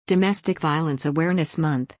Domestic Violence Awareness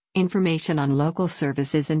Month, information on local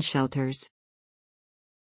services and shelters.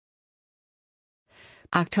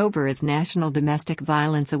 October is National Domestic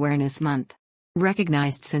Violence Awareness Month.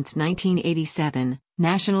 Recognized since 1987,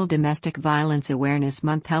 National Domestic Violence Awareness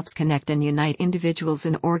Month helps connect and unite individuals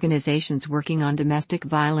and organizations working on domestic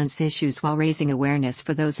violence issues while raising awareness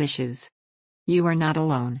for those issues. You are not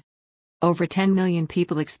alone. Over 10 million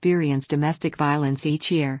people experience domestic violence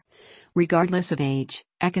each year, regardless of age,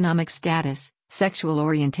 economic status, sexual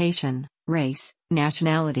orientation, race,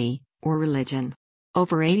 nationality, or religion.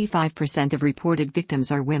 Over 85% of reported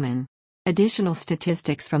victims are women. Additional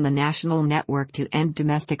statistics from the National Network to End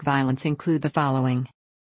Domestic Violence include the following.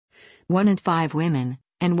 1 in 5 women,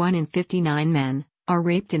 and 1 in 59 men, are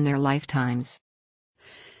raped in their lifetimes.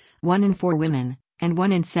 1 in 4 women, and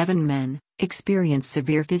 1 in 7 men, experience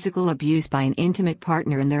severe physical abuse by an intimate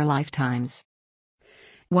partner in their lifetimes.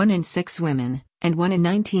 1 in 6 women, and 1 in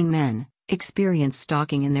 19 men, experience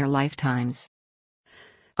stalking in their lifetimes.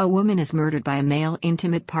 A woman is murdered by a male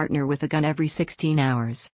intimate partner with a gun every 16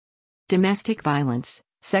 hours. Domestic violence,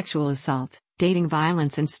 sexual assault, dating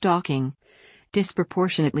violence and stalking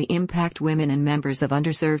disproportionately impact women and members of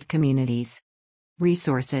underserved communities.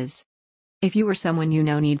 Resources. If you or someone you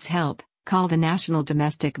know needs help, call the National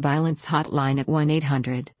Domestic Violence Hotline at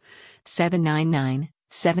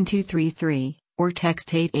 1-800-799-7233 or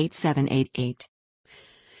text 88788.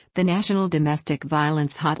 The National Domestic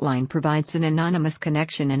Violence Hotline provides an anonymous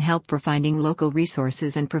connection and help for finding local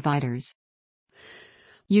resources and providers.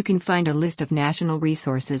 You can find a list of national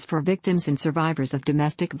resources for victims and survivors of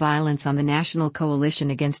domestic violence on the National Coalition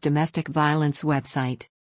Against Domestic Violence website.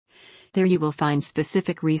 There you will find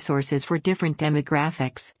specific resources for different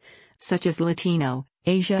demographics, such as Latino,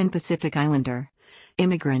 Asia and Pacific Islander,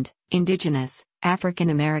 immigrant, Indigenous, African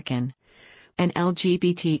American, and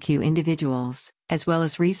LGBTQ individuals, as well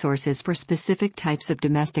as resources for specific types of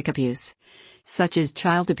domestic abuse, such as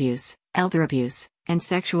child abuse, elder abuse, and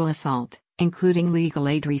sexual assault, including legal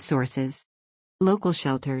aid resources. Local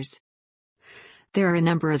shelters. There are a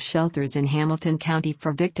number of shelters in Hamilton County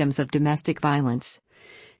for victims of domestic violence,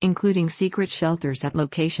 including secret shelters at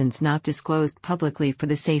locations not disclosed publicly for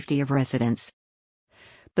the safety of residents.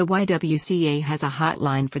 The YWCA has a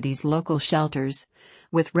hotline for these local shelters,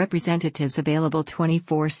 with representatives available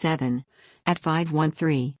 24/7, at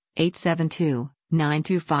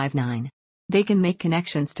 513-872-9259. They can make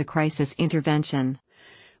connections to crisis intervention,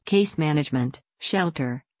 case management,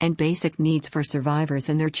 shelter, and basic needs for survivors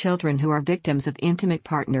and their children who are victims of intimate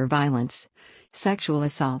partner violence, sexual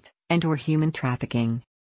assault, and/or human trafficking.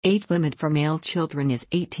 Age limit for male children is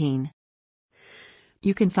 18.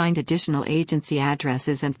 You can find additional agency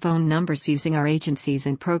addresses and phone numbers using our agencies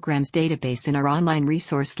and programs database in our online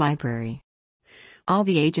resource library. All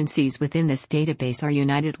the agencies within this database are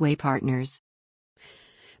United Way partners.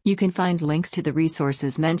 You can find links to the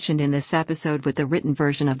resources mentioned in this episode with the written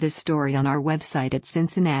version of this story on our website at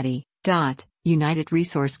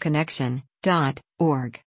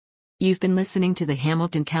cincinnati.unitedresourceconnection.org. You've been listening to the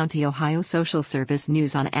Hamilton County, Ohio Social Service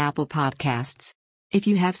News on Apple Podcasts. If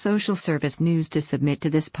you have social service news to submit to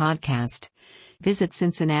this podcast, visit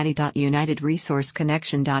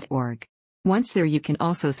cincinnati.unitedresourceconnection.org. Once there, you can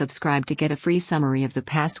also subscribe to get a free summary of the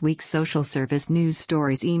past week's social service news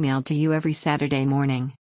stories emailed to you every Saturday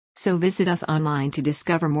morning. So visit us online to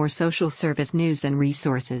discover more social service news and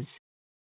resources.